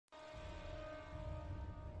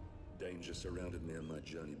Danger surrounded me on my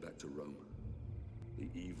journey back to Rome. The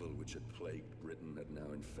evil which had plagued Britain had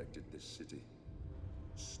now infected this city.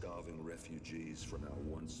 Starving refugees from our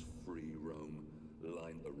once free Rome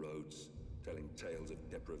lined the roads, telling tales of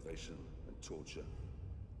deprivation and torture.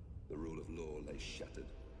 The rule of law lay shattered.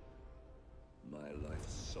 My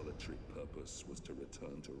life's solitary purpose was to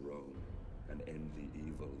return to Rome and end the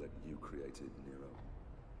evil that you created, Nero.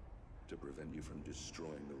 To prevent you from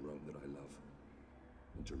destroying the Rome that I love,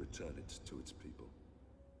 and to return it to its people.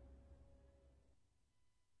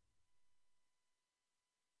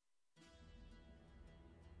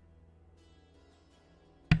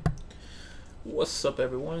 What's up,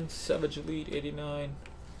 everyone? Savage Elite 89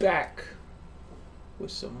 back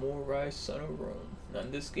with some more Ryse Son of Rome. Now,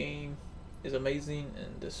 this game is amazing,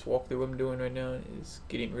 and this walkthrough I'm doing right now is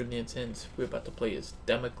getting really intense. We're about to play as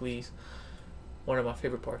Damocles, one of my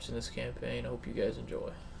favorite parts in this campaign. I hope you guys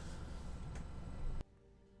enjoy.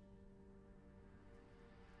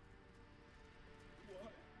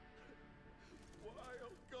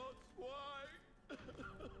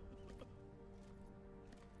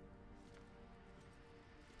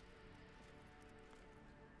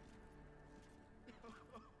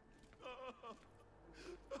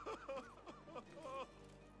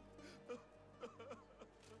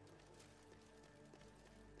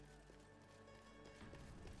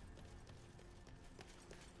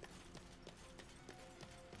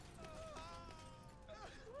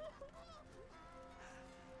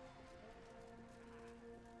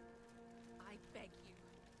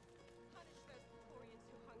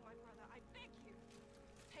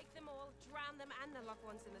 Drown them and the loved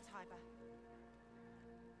ones in the Tiber.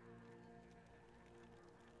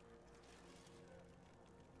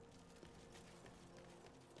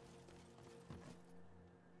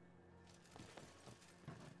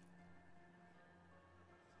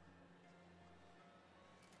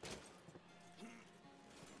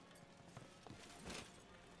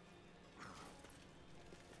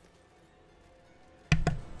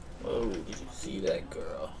 Whoa, did you see that,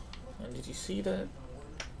 girl? And did you see that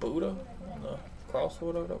Buddha on the cross or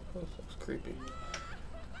whatever that was? That was creepy.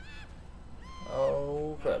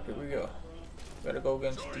 Oh crap, here we go. Gotta go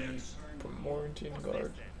against the Primordian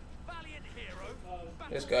Guard.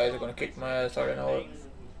 These guys are gonna kick my ass, I already know it.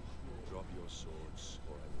 Drop your swords,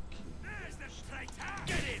 or I will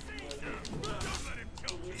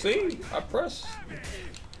kill you. See? I press.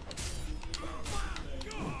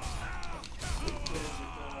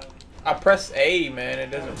 I press A, man, it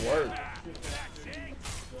doesn't work.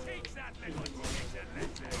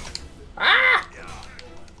 Ah!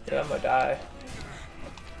 Yeah, I'm gonna die.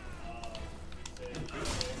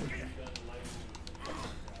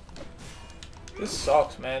 This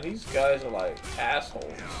sucks, man. These guys are like assholes.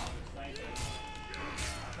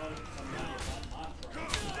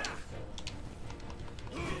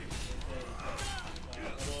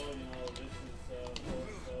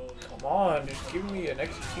 Come on, just give me an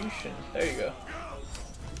execution. There you go.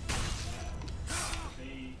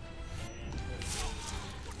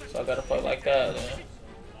 So I gotta fight like that, man.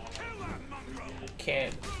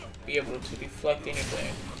 Can't be able to deflect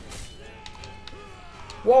anything.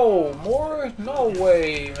 Whoa, more? No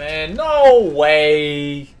way, man. No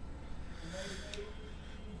way!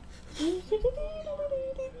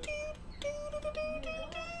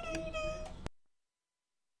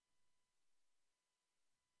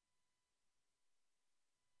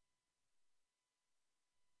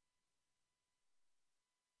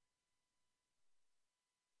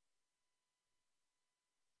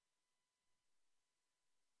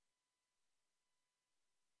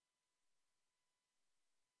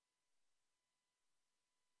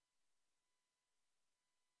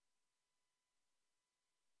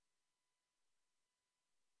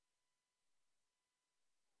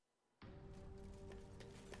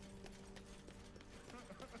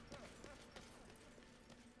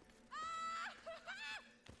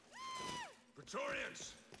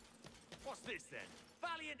 Praetorians! What's this then?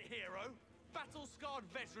 Valiant hero? Battle-scarred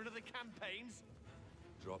veteran of the campaigns?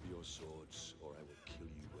 Drop your swords, or I will kill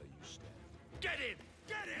you where you stand. Get him!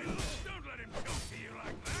 Get him! Don't let him talk to you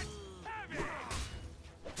like that! Have him!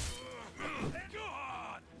 Go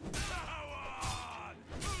on! Go on!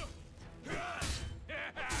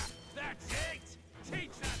 That's it!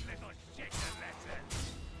 Teach that little shit a lesson!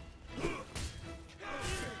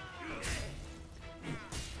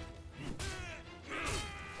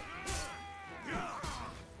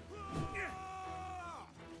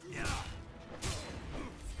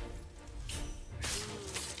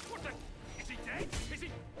 What the? Is he dead? Is he?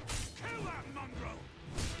 Kill that mongrel!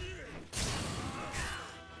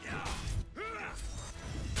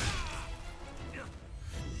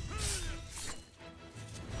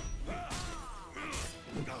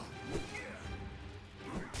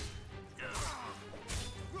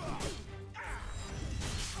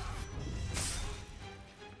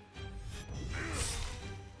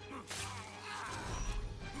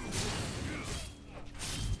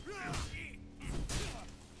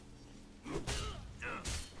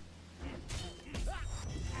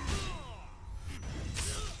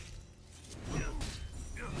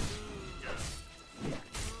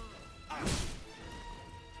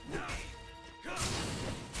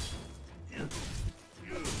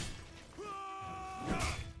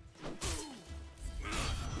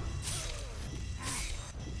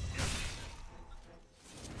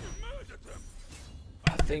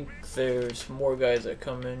 think there's more guys that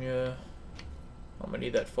come in, yeah. I'm gonna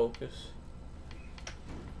need that focus.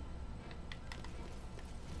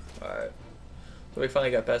 Alright. So we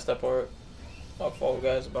finally got past that part. My fault,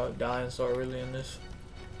 guys, about dying so early in this.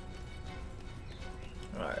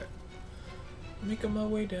 Alright. Making my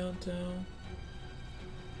way downtown.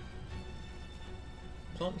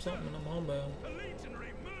 Something, and I'm homebound. The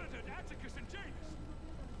legionary murdered Atticus and James.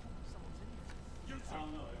 Someone's in here. You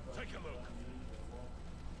two, take a look.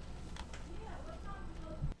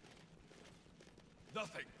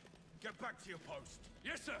 Nothing. Get back to your post.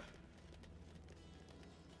 Yes, sir.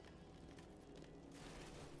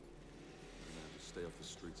 Stay off the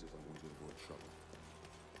streets if I want to avoid trouble.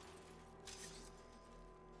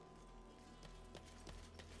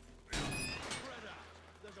 Spread out.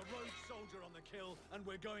 There's a rogue soldier on the kill, and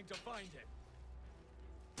we're going to find him.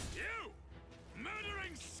 You!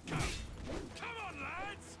 Murdering scum! Come on,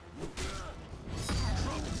 lads!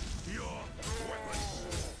 Drop your weapons!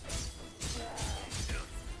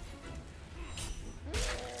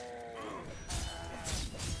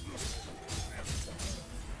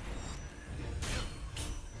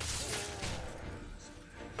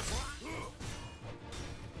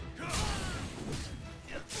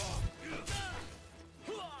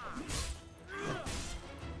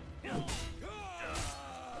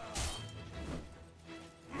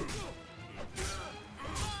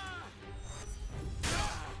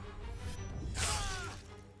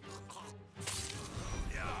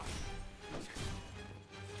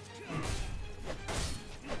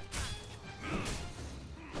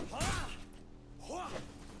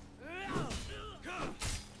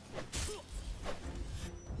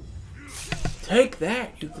 Take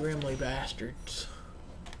that, you grimly bastards.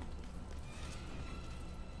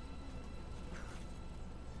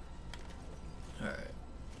 Alright.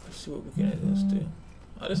 Let's see what we can add this to.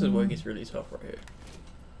 Oh, this is where it gets really tough right here.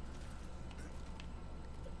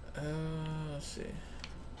 Let's see.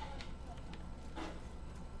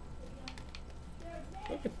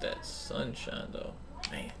 Look at that sunshine though.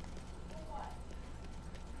 Man.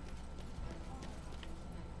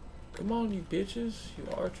 Come on, you bitches, you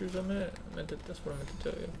archers. That's what I meant to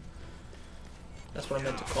tell you. That's what I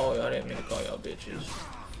meant to call y'all. I didn't mean to call y'all bitches.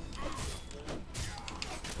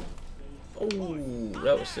 Oh,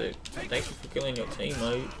 that was sick. Thank you for killing your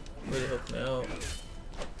teammate. Really helped me out.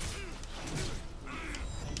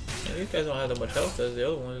 And these guys don't have that much health as the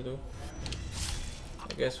other ones do.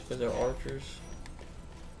 I guess because they're archers.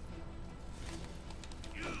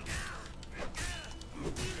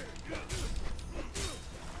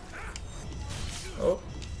 Oh,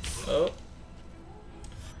 oh,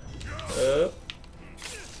 oh.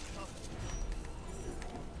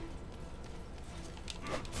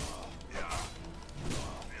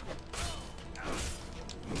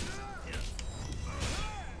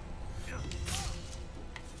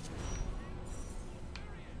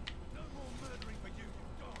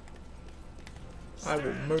 I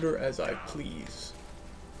will murder as I please.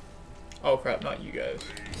 Oh crap, not you guys.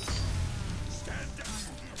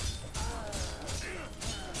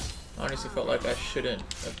 Honestly felt like I shouldn't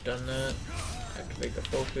have done that. Activate the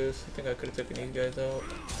focus. I think I could have taken these guys out.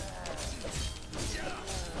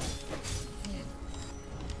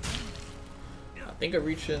 I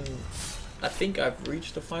think I've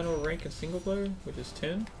reached the final rank in single player, which is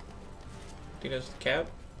 10. I think that's the cap.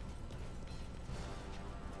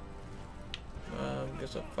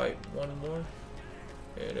 Guess I'll fight one more.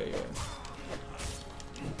 Yeah, there you go.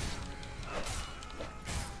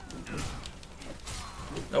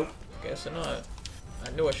 Nope, guess not. I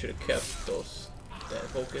knew I should have kept that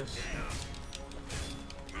focus.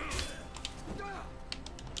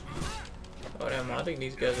 Oh damn, I think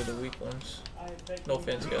these guys are the weak ones. No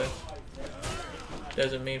offense, guys.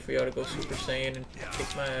 Doesn't mean for y'all to go Super Saiyan and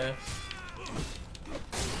kick my ass.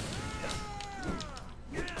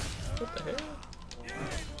 What the hell?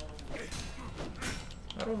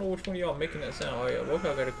 I don't know which one of y'all making that sound. Oh yeah, both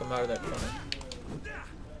y'all gotta come out of that corner.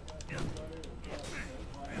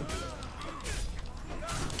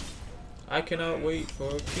 I cannot wait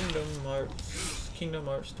for Kingdom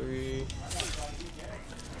Hearts 3.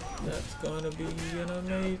 That's gonna be an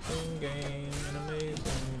amazing game, an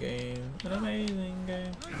amazing game, an amazing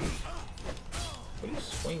game. What are you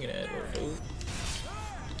swinging at, little dude?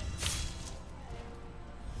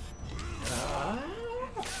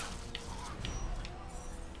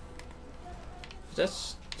 Is that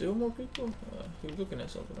still more people? He was looking at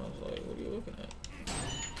something. I was like, what are you looking at?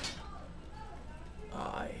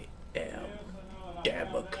 I am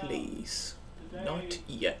Damocles. Not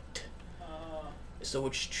yet. So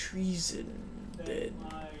it's treason, then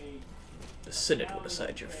the Senate will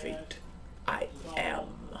decide your fate. I am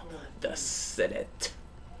the Senate.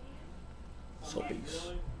 So peace.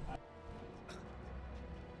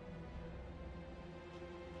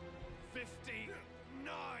 59!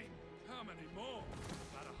 How many more?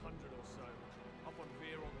 About 100 or so. Up on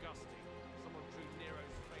Via Augusti, someone drew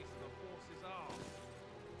Nero's face in a horse's arm.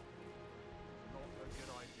 Not a good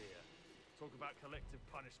idea. Talk about collective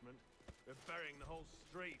punishment. We're burying the whole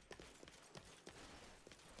street.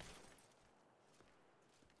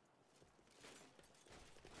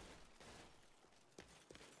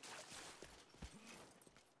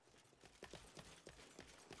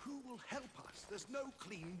 Who will help us? There's no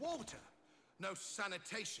clean water, no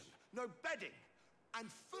sanitation, no bedding, and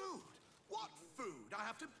food. What food? I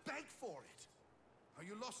have to beg for it. Are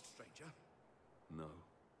you lost, stranger? No.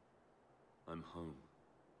 I'm home.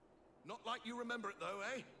 Not like you remember it, though,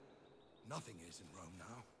 eh? Nothing is in Rome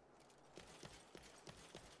now.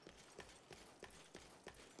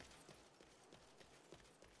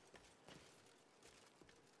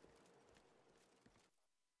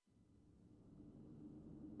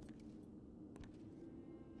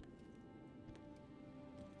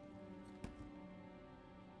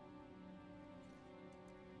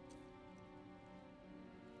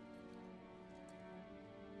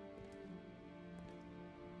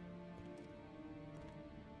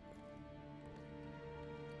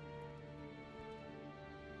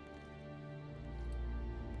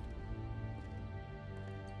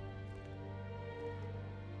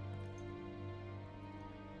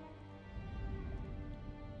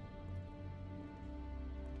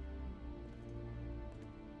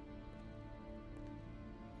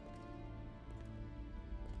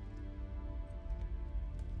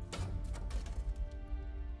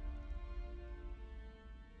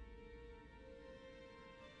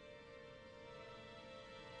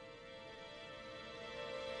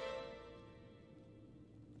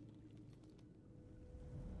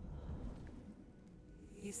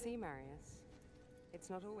 You see, Marius, it's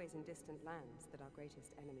not always in distant lands that our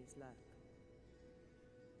greatest enemies lurk.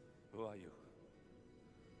 Who are you?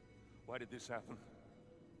 Why did this happen?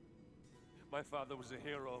 My father was a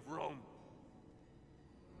hero of Rome.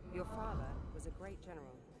 Your father was a great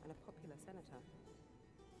general and a popular senator.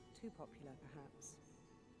 Too popular, perhaps.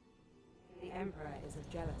 The Emperor is a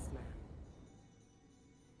jealous man.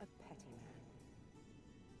 A petty man.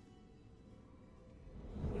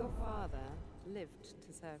 Your father lived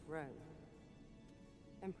to serve Rome.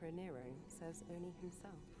 Emperor Nero serves only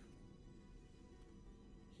himself.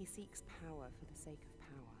 He seeks power for the sake of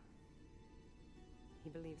power. He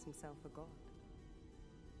believes himself a god.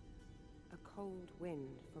 A cold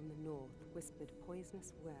wind from the north whispered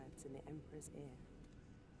poisonous words in the Emperor's ear.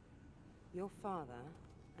 Your father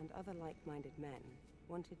and other like-minded men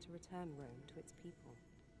wanted to return Rome to its people.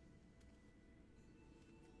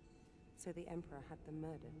 So the Emperor had them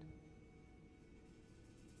murdered.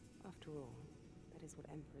 After all, that is what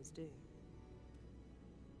emperors do.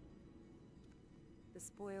 The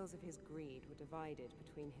spoils of his greed were divided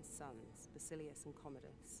between his sons, Basilius and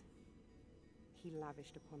Commodus. He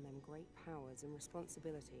lavished upon them great powers and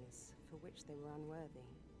responsibilities for which they were unworthy.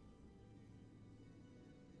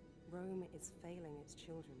 Rome is failing its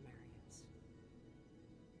children, Marius.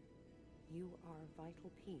 You are a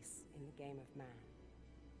vital piece in the game of man.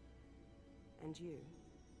 And you,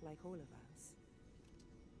 like all of us,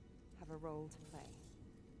 have a role to play.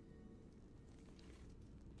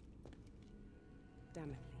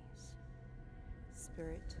 Damocles,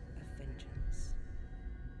 spirit of vengeance.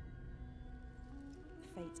 The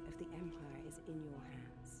fate of the Empire is in your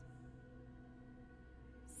hands.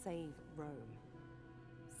 Save Rome.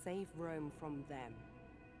 Save Rome from them.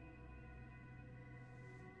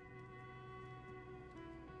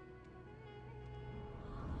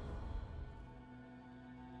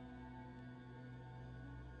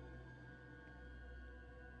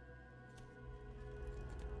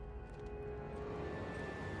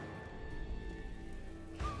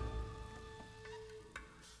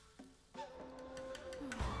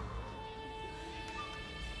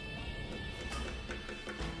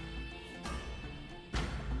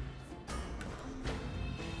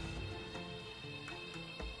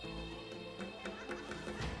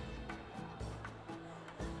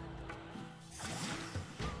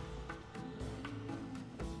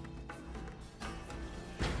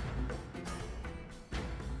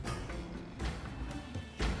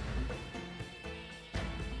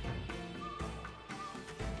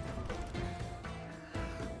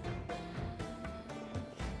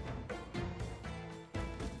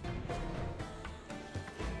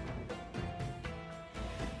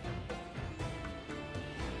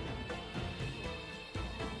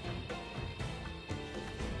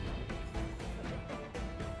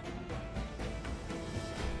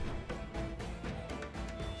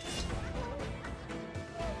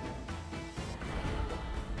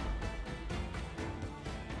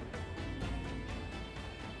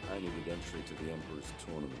 I needed entry to the Emperor's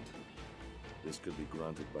tournament. This could be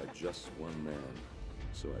granted by just one man,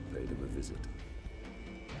 so I paid him a visit.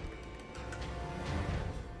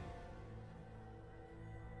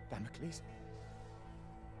 Damocles?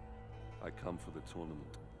 I come for the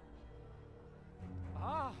tournament.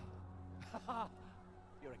 Ah!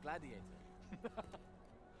 You're a gladiator.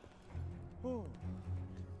 Oh.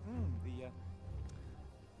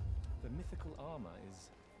 The mythical armor is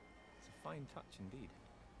a fine touch indeed.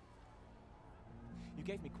 You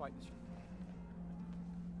gave me quite the show.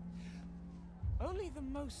 Only the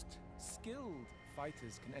most skilled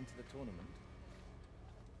fighters can enter the tournament.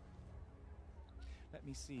 Let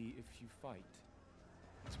me see if you fight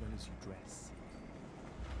as well as you dress.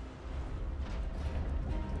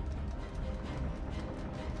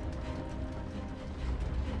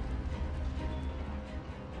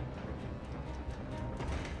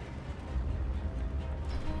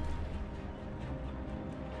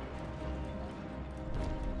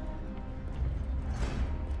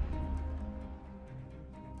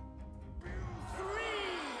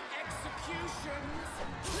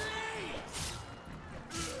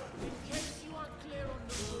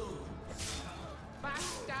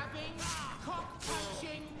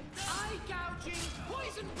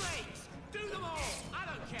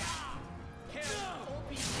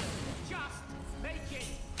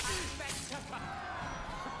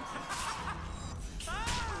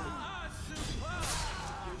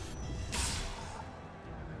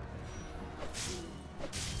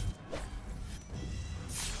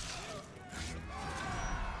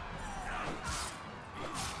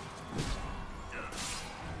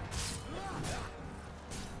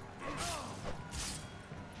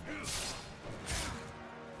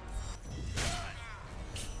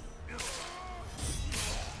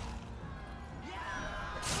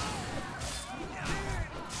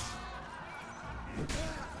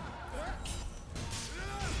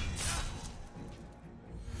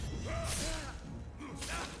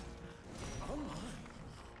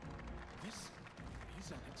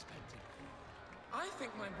 I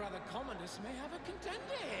think my brother Commodus may have a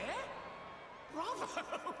contender here. Bravo!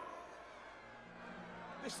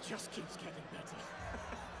 This just keeps getting better.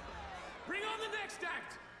 Bring on the next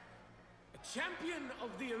act! A champion of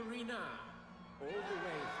the arena, all the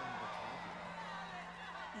way from the top.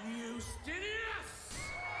 Justinius!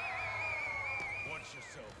 Watch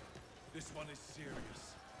yourself. This one is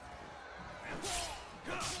serious.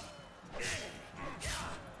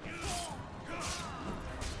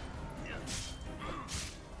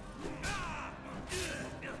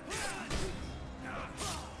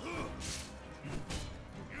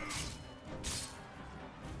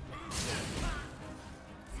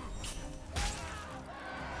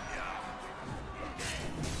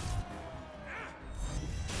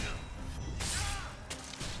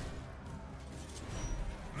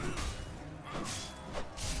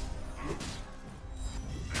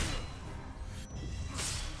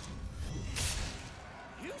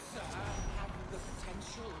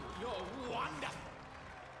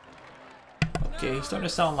 Okay, he's starting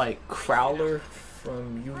to sound like Crowler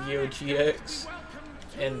from Yu-Gi-Oh! GX.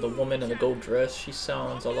 And the woman in the gold dress, she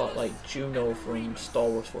sounds a lot like Juno from Star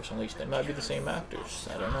Wars Force Unleashed. They might be the same actors,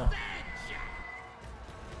 I don't know.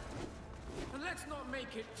 And let's not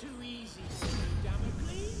make it too easy,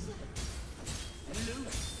 Damocles.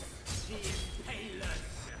 Loose the impalers.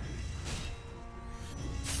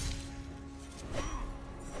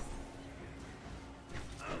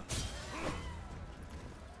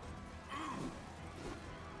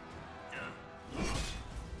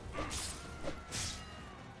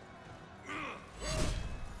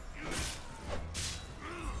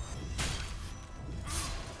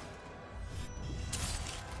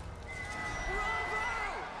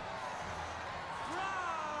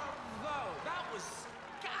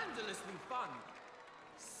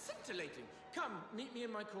 Scintillating. Come, meet me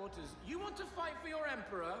in my quarters. You want to fight for your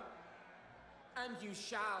emperor? And you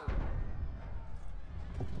shall.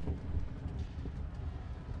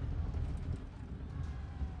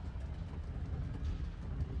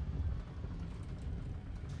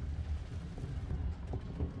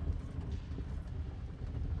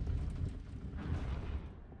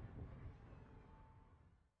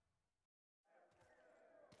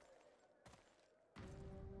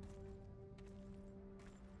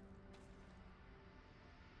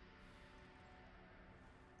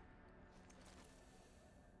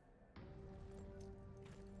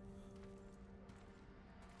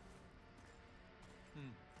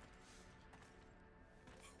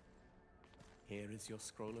 Here is your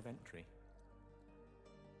scroll of entry.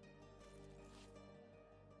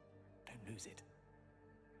 Don't lose it.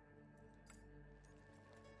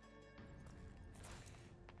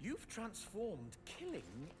 You've transformed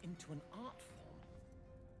killing into an art form.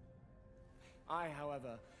 I,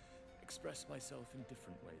 however, express myself in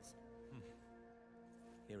different ways.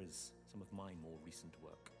 Here is some of my more recent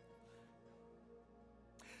work.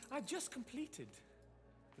 I've just completed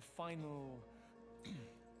the final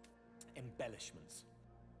embellishments.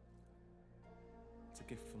 It's a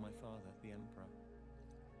gift for my father, the Emperor.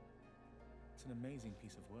 It's an amazing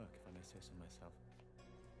piece of work, if I may say so myself.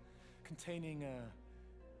 Containing a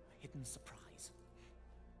hidden surprise.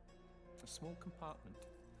 A small compartment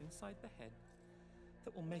inside the head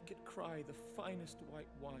that will make it cry the finest white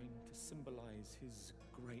wine to symbolize his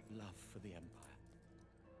great love for the Empire.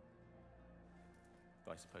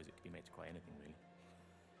 Though I suppose it could be made to cry anything, really.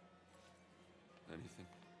 Anything?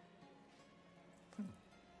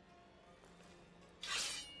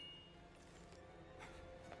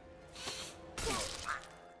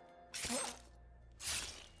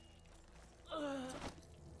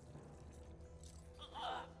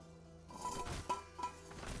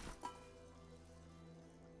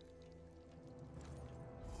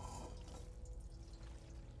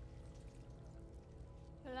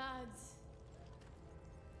 Blood.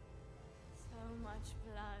 So much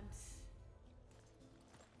blood.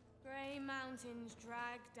 Grey mountains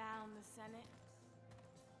drag down the Senate.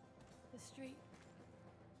 The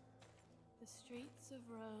streets of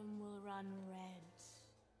Rome will run red.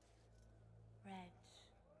 Red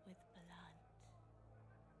with blood.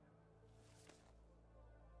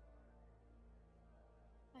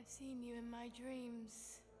 I've seen you in my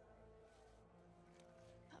dreams.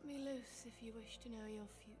 Cut me loose if you wish to know your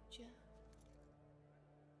future.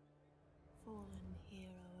 Fallen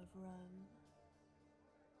hero of Rome.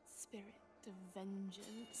 Spirit of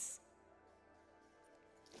vengeance.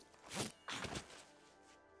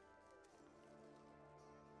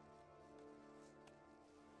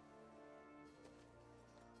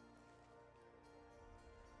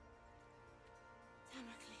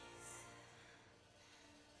 Damocles.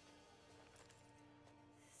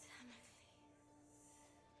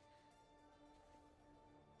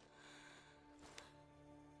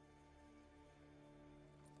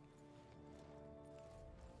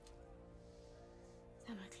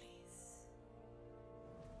 Damocles.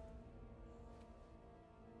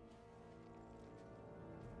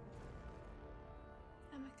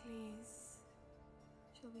 Damocles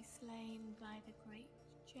shall be slain by the great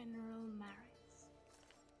General Maris.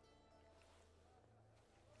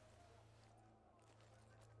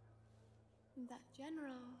 And that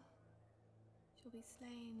general shall be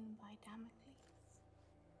slain by Damocles.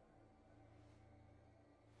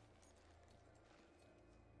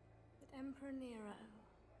 But Emperor Nero,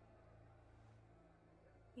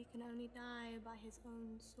 he can only die by his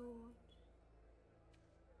own sword.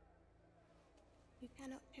 You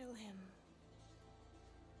cannot kill him.